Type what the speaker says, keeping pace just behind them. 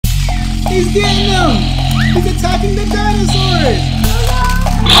He's getting them! He's attacking the dinosaurs!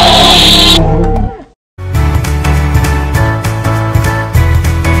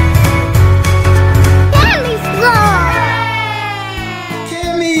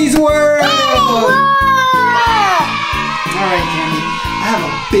 Cami's world! Alright, Cami, I have a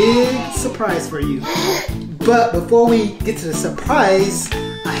big surprise for you. But before we get to the surprise,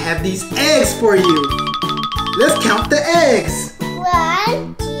 I have these eggs for you. Let's count the eggs.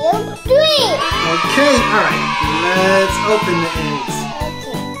 1, 2, 3. Okay, alright. Let's open the eggs.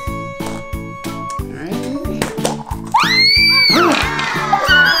 Alright.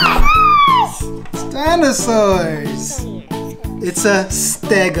 It's dinosaurs. It's a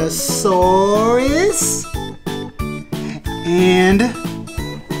Stegosaurus and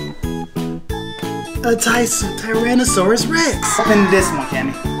a Tyrannosaurus Rex. Open this one,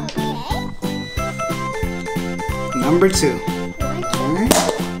 Cami. Okay. Number 2.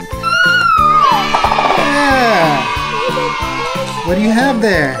 Yeah. What do you have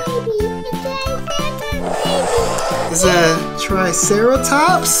there? It's a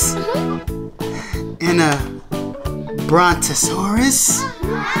Triceratops and a Brontosaurus.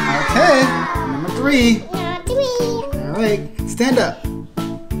 Okay. Number 3. All right. Stand up. All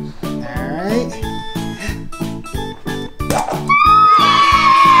right.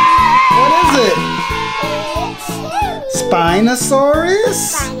 What is it? Spinosaurus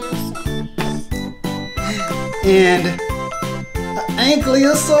and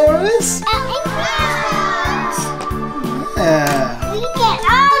Ankylosaurus. Yeah. We get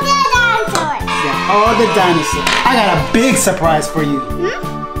all the dinosaurs. Yeah, all the dinosaurs. I got a big surprise for you.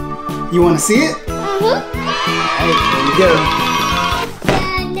 You want to see it? Alright, here we go.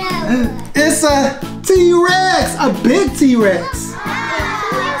 It's a T-Rex, a big T-Rex.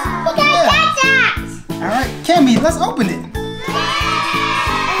 Alright, Cami, let's open it.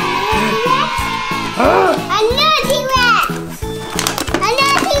 Another T-Rex!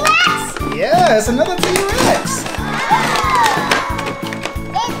 Another T-Rex! Yeah, it's another T-Rex.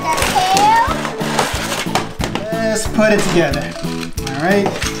 It's a tail. Let's put it together. Alright,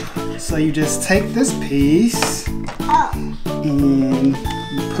 so you just take this piece and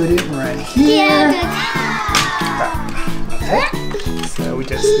you put it right here. Okay, so we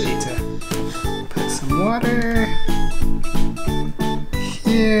just need to put some water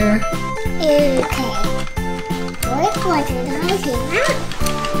here. Okay. What did I do?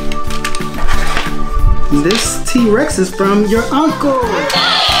 This T-Rex is from your uncle.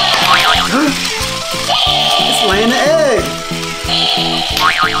 It's laying an egg. Oh,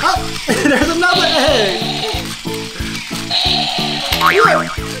 there's another egg. Look,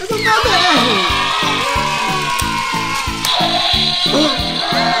 there's another egg.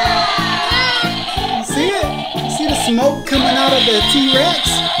 You see it? You see the smoke coming out of the T-Rex?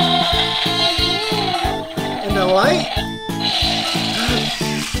 And the light?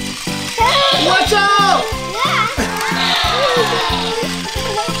 Watch out!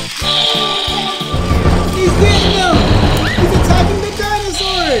 He's getting them! He's attacking the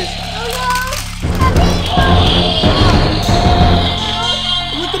dinosaurs!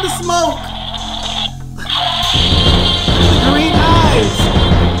 Look at the smoke! The green eyes!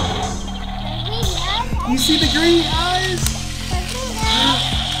 You see the green eyes?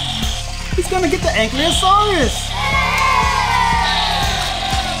 He's gonna get the Ankylosaurus!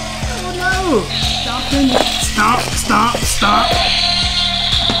 Oh no! Stop him! Stop! Stop! Stop!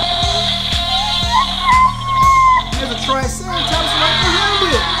 There's a Triceratops right behind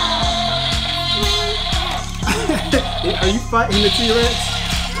it! Are you fighting the T-Rex?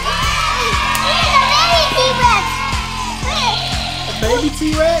 A baby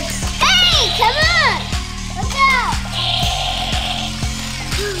T-Rex? Hey, come on! Let's go!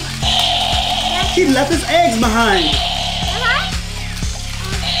 He left his eggs behind.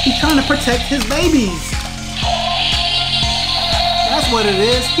 He's trying to protect his babies. That's what it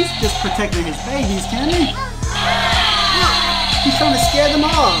is. He's just protecting his babies, Cami. Look, he's trying to scare them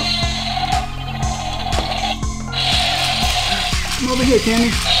off. Come over here,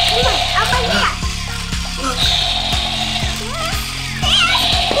 Cami. Come on, over here. Look.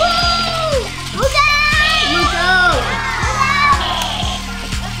 Look out! Look out!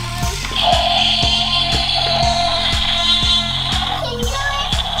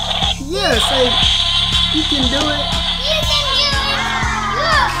 Yes, hey, you can do it. You can do it.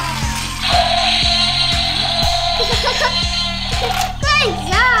 Look. Good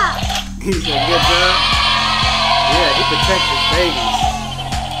job. He said, good job. Yeah, he protects his babies.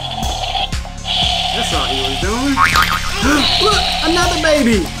 That's all he was doing. Look, another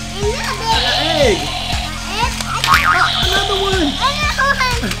baby. Another An egg. egg. Another one. Another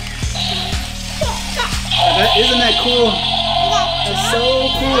one. Isn't that cool? That's so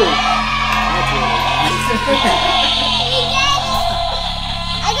cool. That's really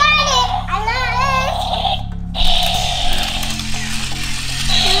I got it. I love it.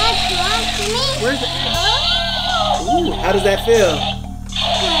 Can I come to me? Where's the Ooh, how does that feel?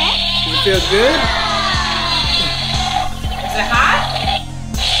 Good. Does it feel good? Is it hot?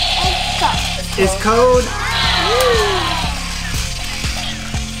 It's cold.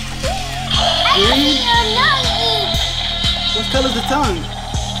 Green? What color's the tongue?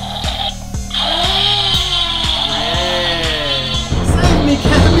 Red. Save me,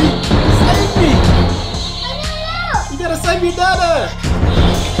 Cami! Save me! You gotta save me, Dada!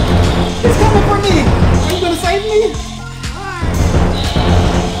 He's coming for me! Are you gonna save me?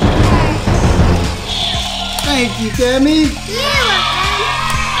 Thank you, Cami!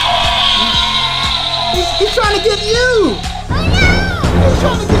 He's trying to get you! He's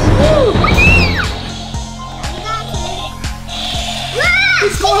trying to get you!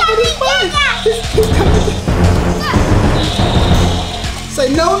 He's going for this fight! He's coming. Say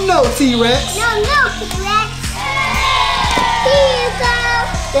no, no, T-Rex! No, T-Rex! Here you go!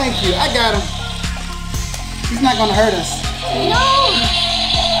 Thank you, I got him. He's not gonna hurt us. No!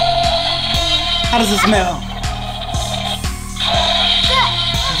 How does it smell?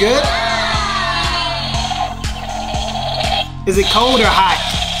 Good? Is it cold or hot?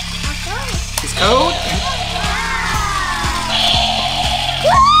 It's cold?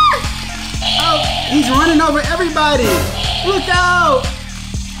 Oh, he's running over everybody. Look out!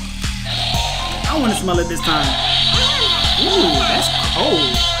 I want to smell it this time. Ooh, that's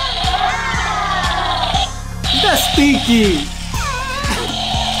cold. That's stinky.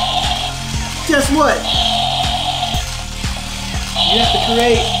 Guess what? You have to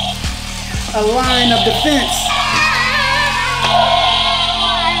create a line of defense.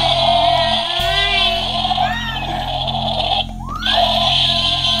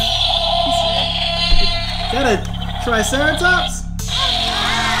 Is that a triceratops?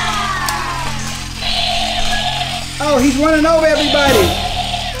 Oh, he's running over everybody.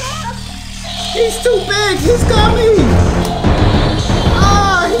 He's too big. He's coming.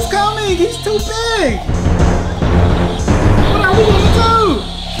 Ah, he's coming. He's too big. What are we gonna do?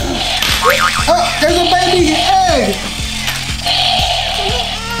 Oh, there's a baby egg.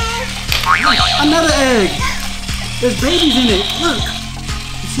 Another egg. There's babies in it. Look.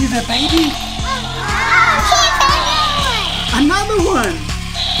 You see that baby? Another one.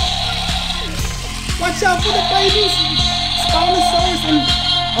 Watch out for the babies. Spinosaurus and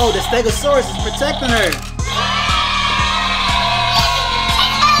oh, the Stegosaurus is protecting her.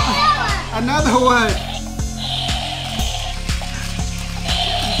 Another one.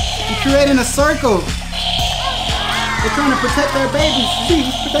 He's creating a circle. They're trying to protect their babies. See,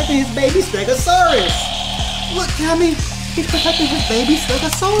 he's protecting his baby Stegosaurus. Look, Cami, he's protecting his baby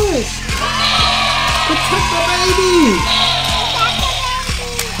Stegosaurus. Protect the baby.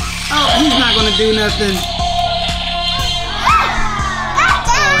 Oh, he's not gonna do nothing.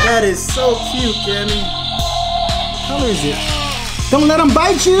 Oh, that is so cute, Cami. What color is it? Don't let him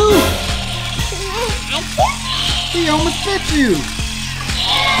bite you. He almost bit you.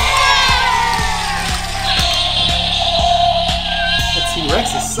 The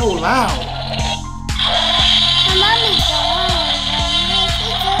T-Rex is so loud.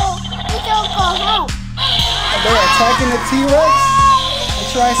 They're attacking the T-Rex? The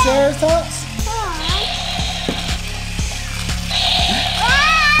Triceratops?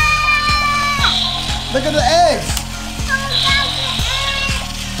 Look at the eggs!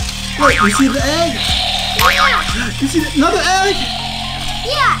 Look, you see the egg? You see another egg?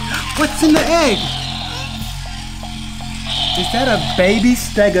 Yeah. What's in the egg? Is that a baby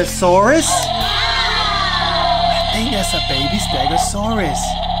Stegosaurus? I think that's a baby Stegosaurus.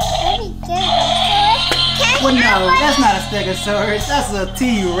 Well, no, that's not a Stegosaurus. That's a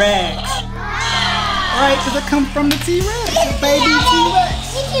T-Rex. Right? Because it comes from the T-Rex. A baby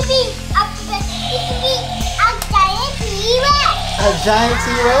T-Rex. It could be a giant T-Rex. A giant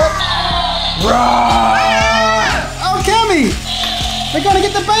T-Rex? Roar! Oh, Cami! They're gonna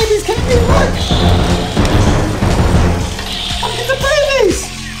get the babies. Cami, look! Come get the babies!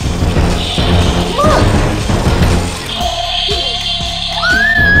 Look!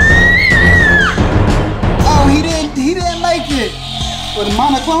 He didn't make it with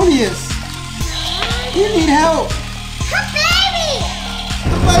monoclonius. You need help. The baby!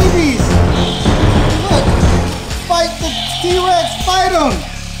 The babies. Look, fight the T-Rex. Fight him.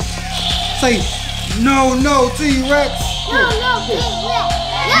 Say, no, no, T-Rex. No, T-Rex.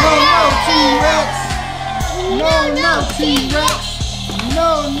 No, T-Rex. No, T-Rex. No,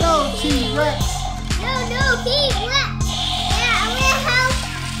 T-Rex. No, keep what? Yeah, I will help.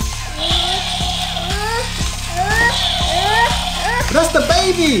 That's the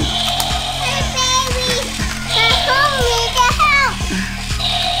baby. Hey, baby. Come home, we can help.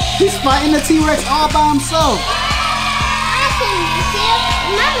 He's fighting the T-Rex all by himself. I can help.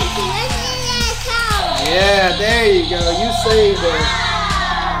 Mama, let's help. Yeah, there you go. You saved her.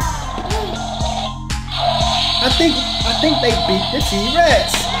 I think they beat the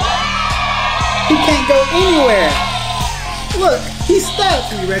T-Rex. He can't go anywhere. Look, he's stuck.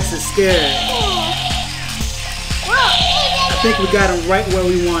 T-Rex is scared. I think we got him right where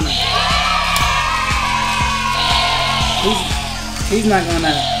we want him. He's not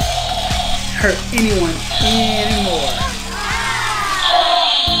gonna hurt anyone anymore.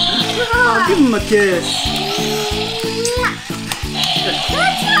 Oh, give him a kiss.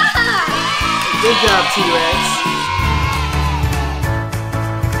 Good job, T-Rex.